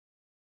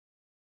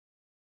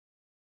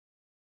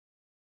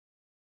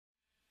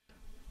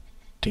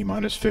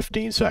T-minus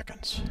 15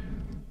 seconds.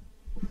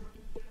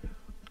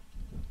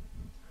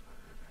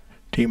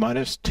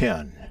 T-minus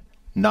 10,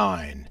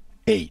 9,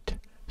 8,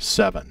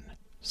 7,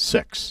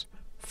 6,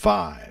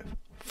 5,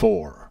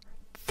 4,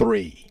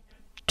 3,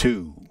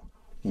 2,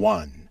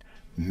 1.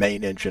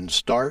 Main engine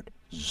start,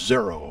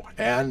 0,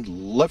 and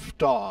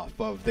liftoff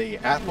of the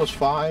Atlas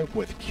V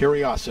with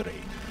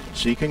Curiosity,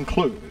 seeking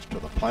clues to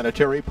the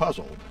planetary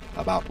puzzle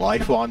about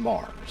life on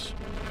Mars.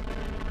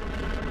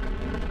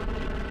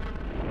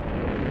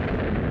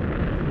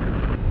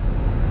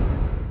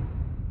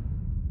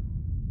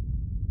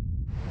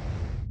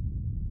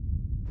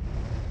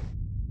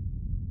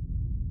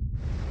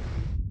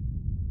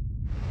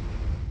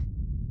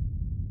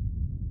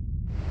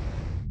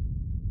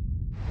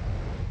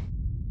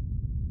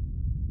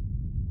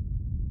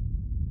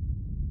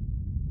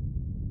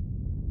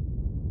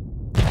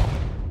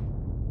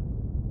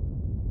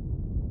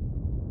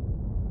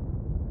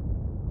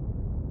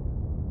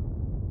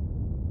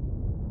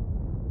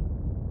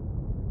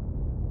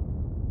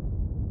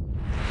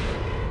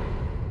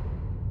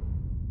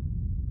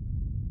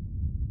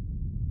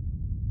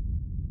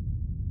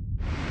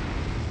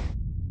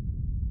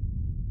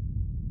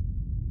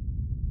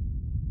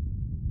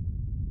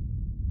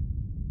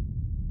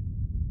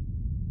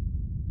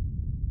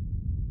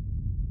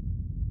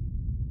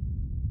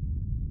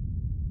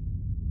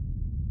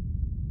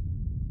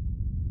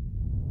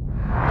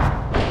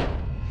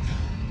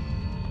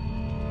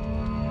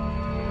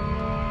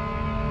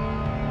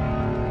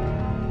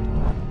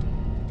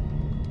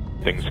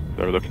 Things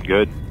are looking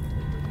good.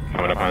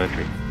 Coming up on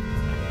entry.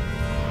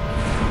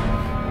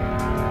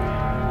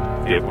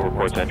 Vehicle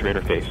reports entry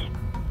interface.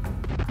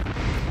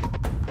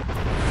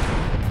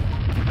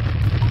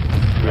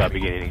 We are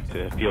beginning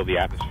to feel the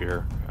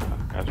atmosphere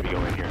as we go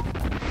in here.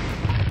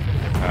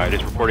 It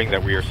is reporting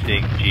that we are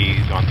seeing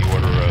G's on the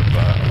order of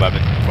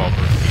 11 to 12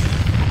 Earth G's.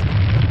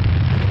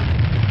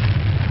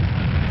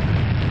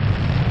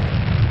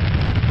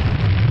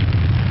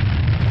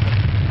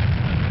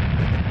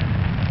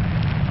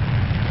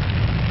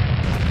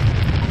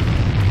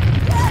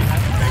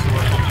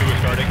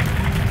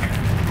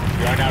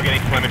 We are now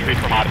getting telemetry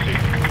from Odyssey.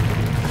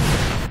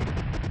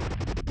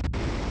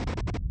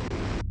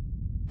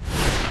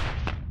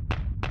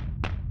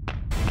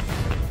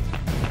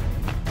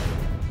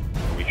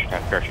 We should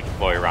have parachute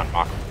deploy around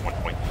Mach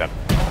 1.7.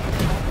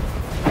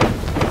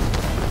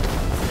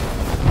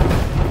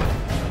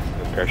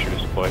 The parachute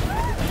is deployed.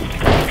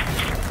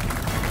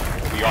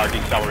 We are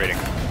decelerating.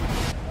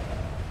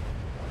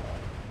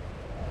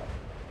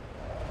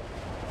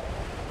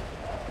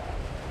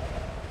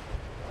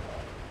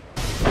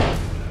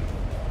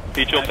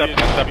 Speed chill depth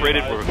is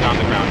separated, we're down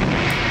the ground.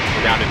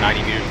 We're down to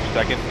 90 meters per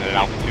second at an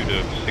altitude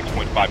of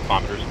 6.5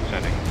 kilometers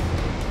descending.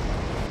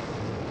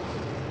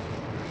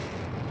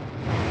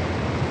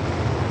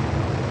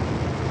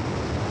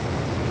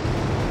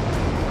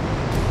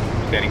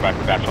 Standing by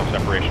for batch off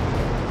separation.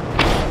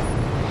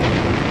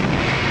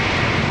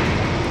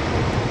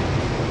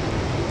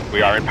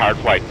 We are in powered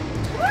flight.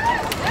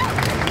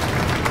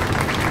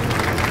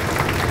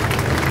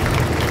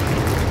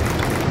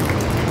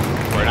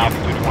 We're at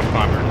altitude of 1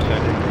 kilometer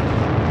descending.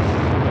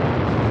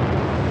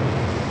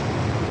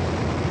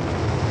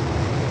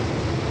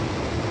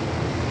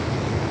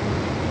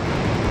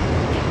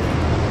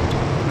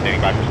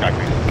 Standing by for sky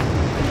crane.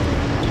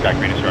 Sky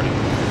crane is starting.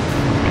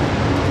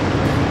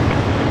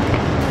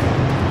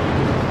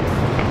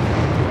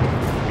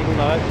 Eagle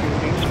 9,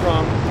 being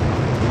strong.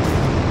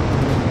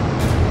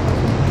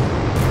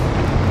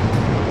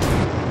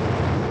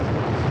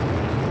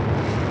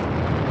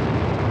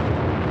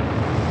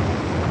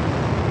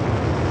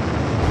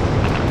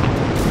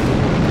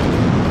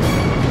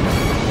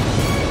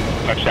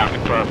 Touchdown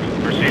confirmed.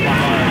 Proceed on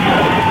Mars.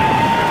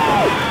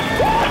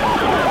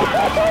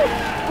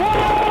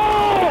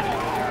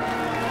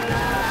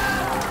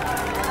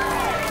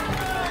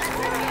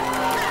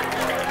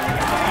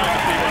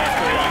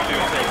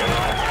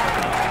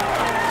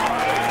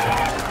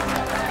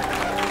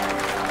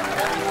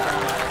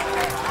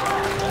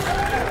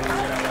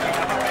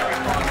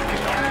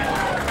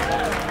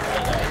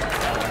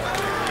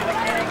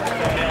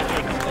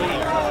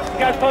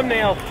 Got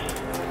thumbnails.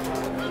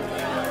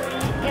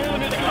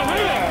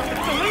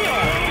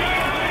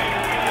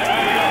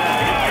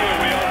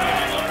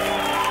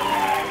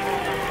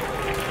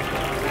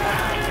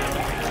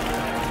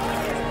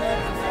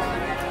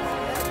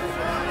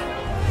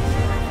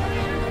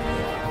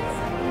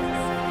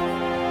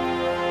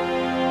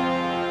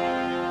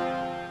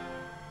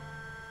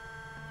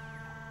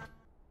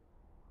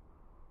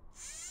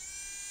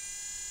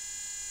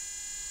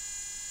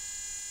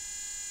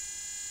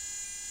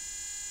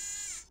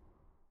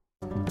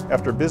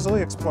 After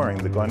busily exploring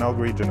the Glenelg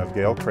region of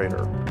Gale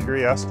Crater,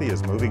 Curiosity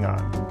is moving on.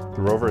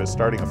 The rover is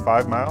starting a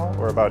 5-mile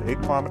or about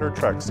 8-kilometer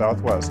trek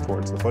southwest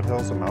towards the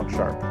foothills of Mount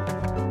Sharp.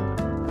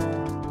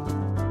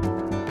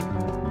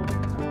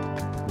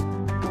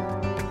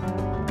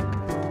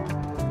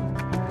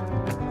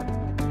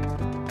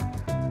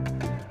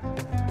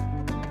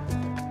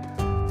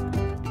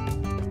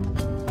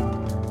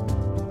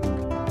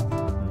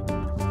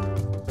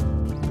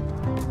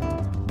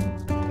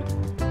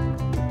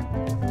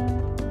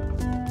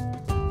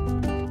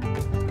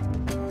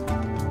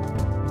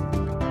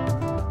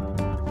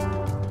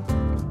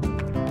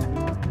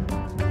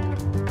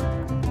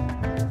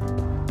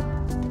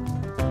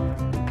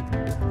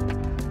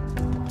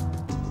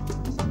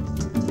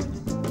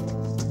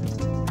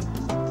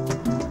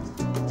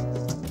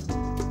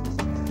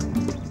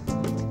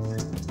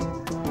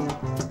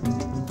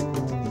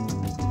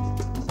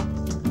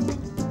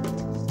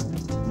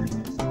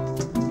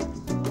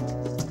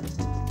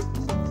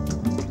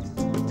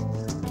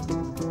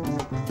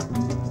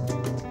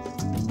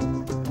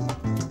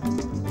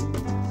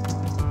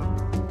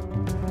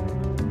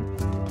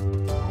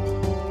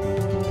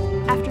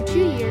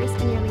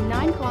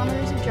 7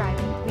 kilometers of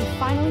driving, we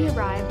finally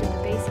arrived at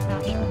the base of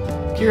Mount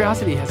Shuttle.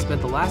 Curiosity has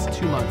spent the last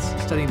 2 months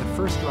studying the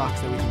first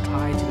rocks that we can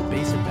tie to the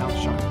base of Mount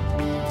Shuttle,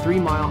 a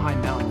 3-mile-high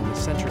mountain in the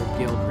center of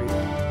Gale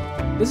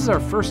Crater. This is our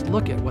first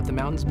look at what the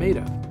mountain's made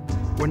of.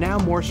 We're now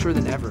more sure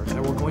than ever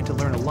that we're going to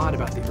learn a lot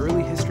about the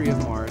early history of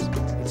Mars,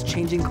 its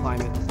changing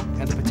climate,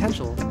 and the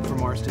potential for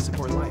Mars to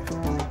support life.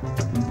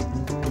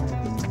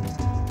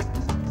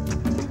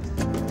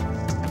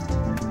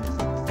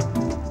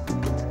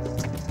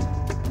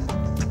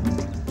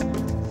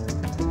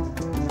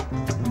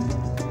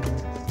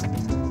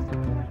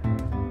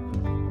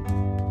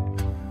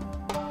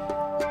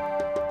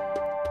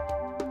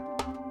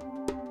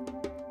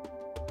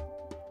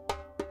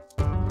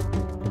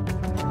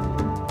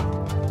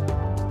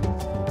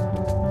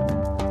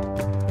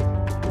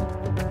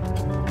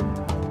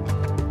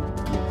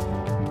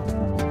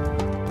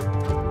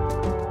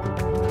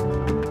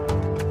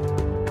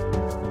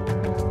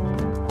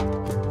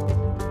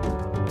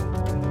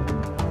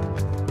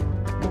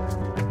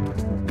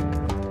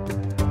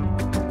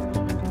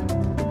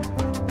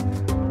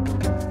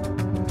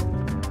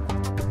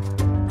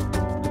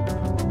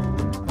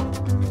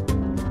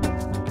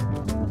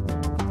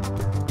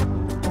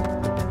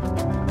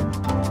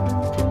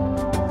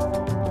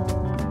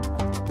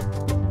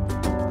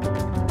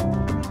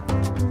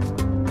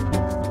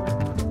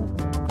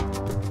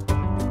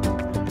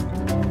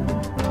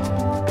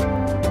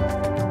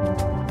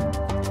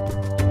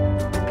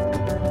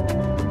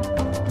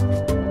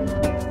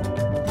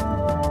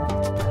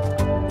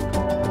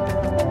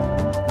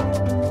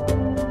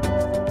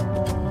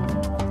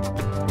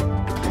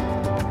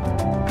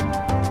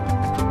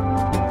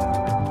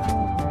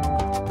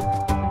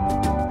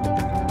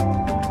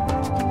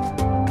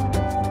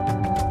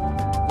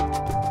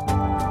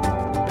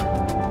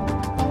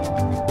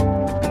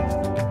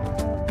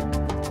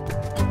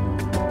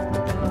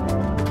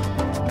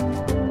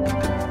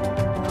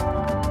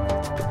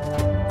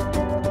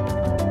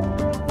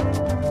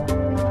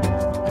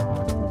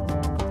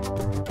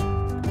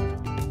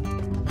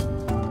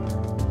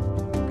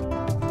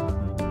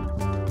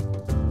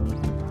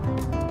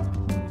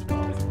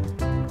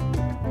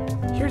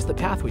 Here's the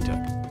path we took.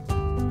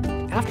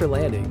 After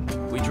landing,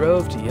 we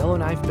drove to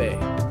Yellowknife Bay,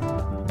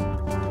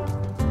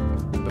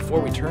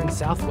 before we turned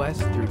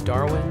southwest through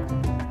Darwin,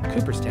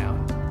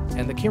 Cooperstown,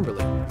 and the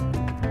Kimberley.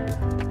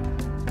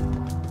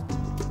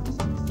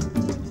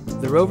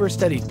 The rover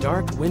studied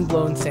dark,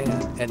 wind-blown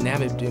sand at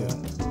Namib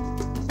Dune.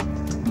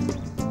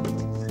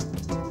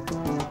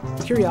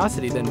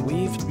 Curiosity then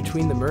weaved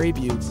between the Murray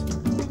Buttes,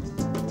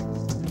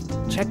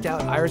 checked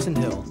out Ireson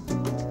Hill,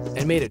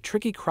 and made a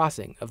tricky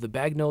crossing of the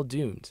Bagnall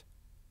Dunes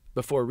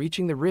before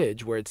reaching the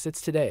ridge where it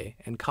sits today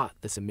and caught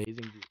this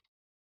amazing view.